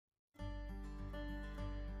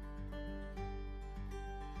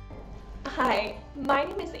Hi, my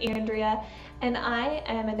name is Andrea, and I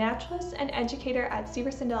am a naturalist and educator at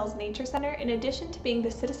Severson Dells Nature Center, in addition to being the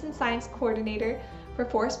Citizen Science Coordinator for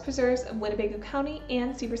Forest Preserves of Winnebago County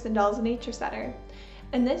and Severson Dells Nature Center.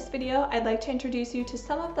 In this video, I'd like to introduce you to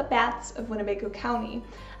some of the bats of Winnebago County,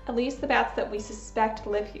 at least the bats that we suspect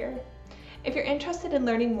live here. If you're interested in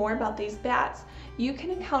learning more about these bats, you can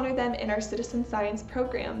encounter them in our citizen science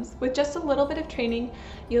programs. With just a little bit of training,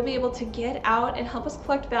 you'll be able to get out and help us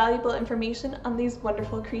collect valuable information on these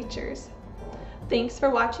wonderful creatures. Thanks for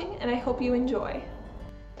watching, and I hope you enjoy.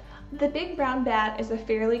 The big brown bat is a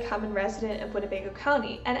fairly common resident of Winnebago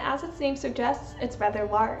County, and as its name suggests, it's rather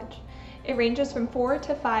large. It ranges from 4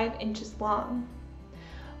 to 5 inches long.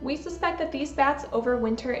 We suspect that these bats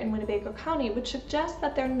overwinter in Winnebago County, which suggests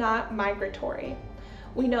that they're not migratory.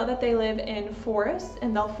 We know that they live in forests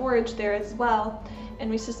and they'll forage there as well, and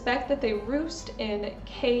we suspect that they roost in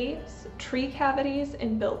caves, tree cavities,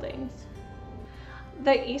 and buildings.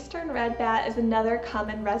 The eastern red bat is another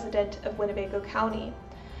common resident of Winnebago County.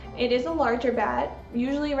 It is a larger bat,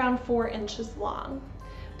 usually around 4 inches long.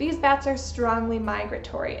 These bats are strongly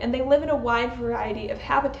migratory, and they live in a wide variety of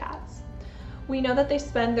habitats. We know that they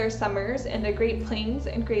spend their summers in the Great Plains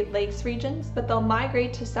and Great Lakes regions, but they'll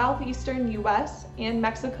migrate to southeastern US and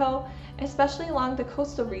Mexico, especially along the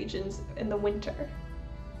coastal regions in the winter.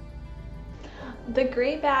 The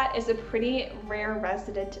gray bat is a pretty rare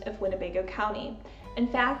resident of Winnebago County. In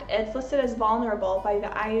fact, it's listed as vulnerable by the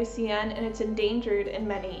IUCN, and it's endangered in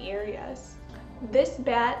many areas. This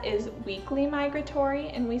bat is weakly migratory,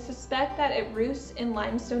 and we suspect that it roosts in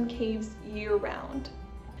limestone caves year-round.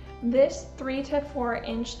 This 3 to 4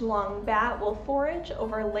 inch long bat will forage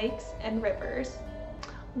over lakes and rivers.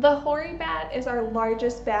 The hoary bat is our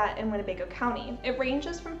largest bat in Winnebago County. It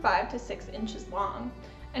ranges from 5 to 6 inches long,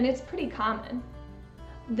 and it's pretty common.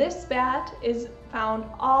 This bat is found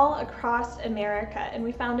all across America, and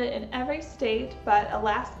we found it in every state but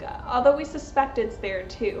Alaska, although we suspect it's there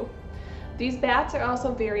too. These bats are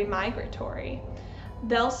also very migratory.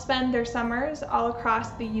 They'll spend their summers all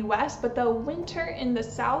across the US, but they'll winter in the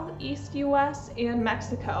southeast US and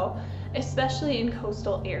Mexico, especially in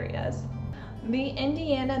coastal areas. The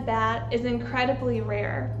Indiana bat is incredibly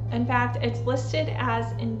rare. In fact, it's listed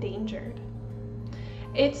as endangered.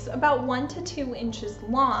 It's about 1 to 2 inches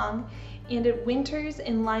long, and it winters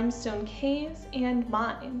in limestone caves and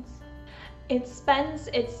mines. It spends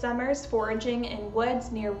its summers foraging in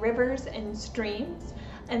woods near rivers and streams,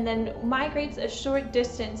 and then migrates a short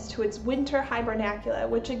distance to its winter hibernacula,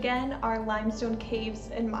 which again are limestone caves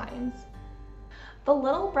and mines. The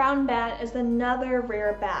little brown bat is another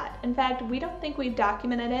rare bat. In fact, we don't think we've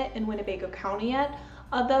documented it in Winnebago County yet,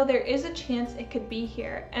 although there is a chance it could be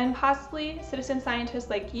here, and possibly citizen scientists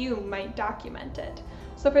like you might document it.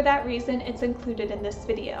 So for that reason, it's included in this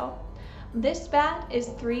video. This bat is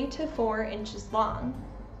 3 to 4 inches long.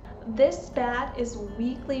 This bat is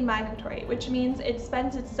weakly migratory, which means it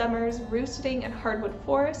spends its summers roosting in hardwood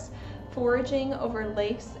forests, foraging over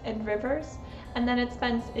lakes and rivers, and then it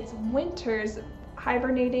spends its winters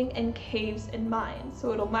hibernating in caves and mines,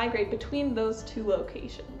 so it'll migrate between those two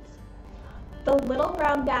locations. The little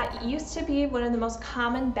brown bat used to be one of the most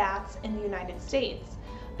common bats in the United States,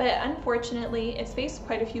 but unfortunately it's faced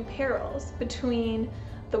quite a few perils, between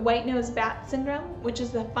the white-nosed bat syndrome, which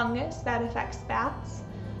is the fungus that affects bats,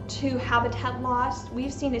 to habitat loss.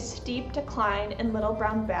 We've seen a steep decline in little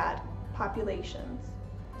brown bat populations.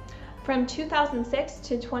 From 2006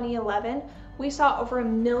 to 2011, we saw over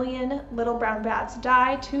 1 million little brown bats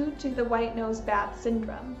die due to the white-nosed bat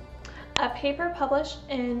syndrome. A paper published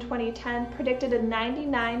in 2010 predicted a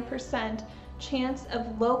 99% chance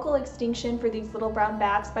of local extinction for these little brown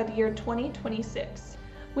bats by the year 2026.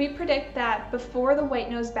 We predict that before the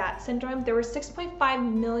white-nosed bat syndrome, there were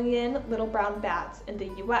 6.5 million little brown bats in the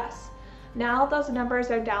US. Now those numbers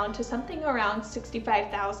are down to something around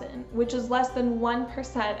 65,000, which is less than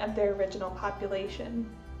 1% of their original population.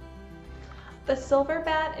 The silver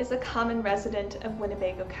bat is a common resident of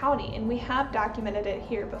Winnebago County, and we have documented it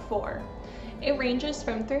here before. It ranges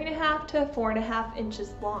from 3.5 to 4.5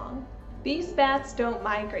 inches long. These bats don't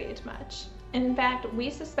migrate much. In fact, we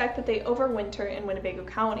suspect that they overwinter in Winnebago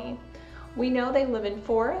County. We know they live in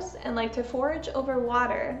forests and like to forage over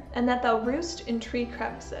water, and that they'll roost in tree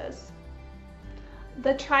crevices.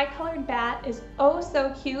 The tricolored bat is oh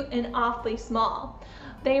so cute and awfully small.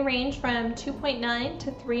 They range from 2.9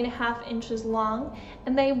 to 3.5 inches long,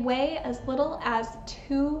 and they weigh as little as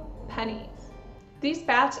 2 pennies. These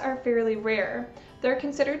bats are fairly rare. They're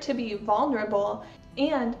considered to be vulnerable,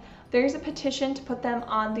 and there's a petition to put them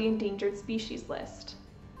on the endangered species list.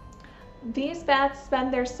 These bats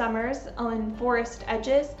spend their summers on forest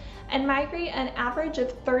edges and migrate an average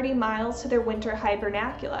of 30 miles to their winter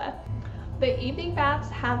hibernacula. The evening bats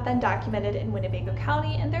have been documented in Winnebago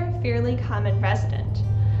County, and they're a fairly common resident.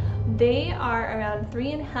 They are around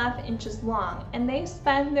 3.5 inches long, and they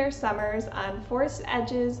spend their summers on forest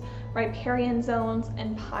edges, riparian zones,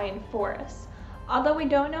 and pine forests. Although we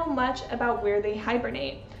don't know much about where they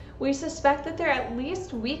hibernate, we suspect that they're at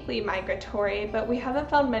least weekly migratory, but we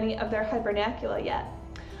haven't found many of their hibernacula yet.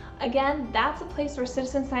 Again, that's a place where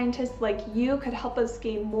citizen scientists like you could help us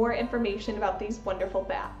gain more information about these wonderful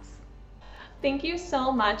bats. Thank you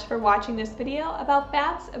so much for watching this video about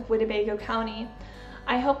bats of Winnebago County.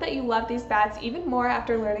 I hope that you love these bats even more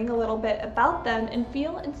after learning a little bit about them and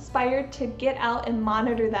feel inspired to get out and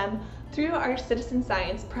monitor them through our citizen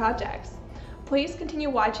science projects. Please continue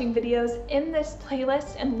watching videos in this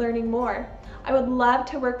playlist and learning more. I would love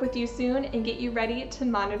to work with you soon and get you ready to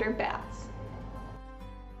monitor bats.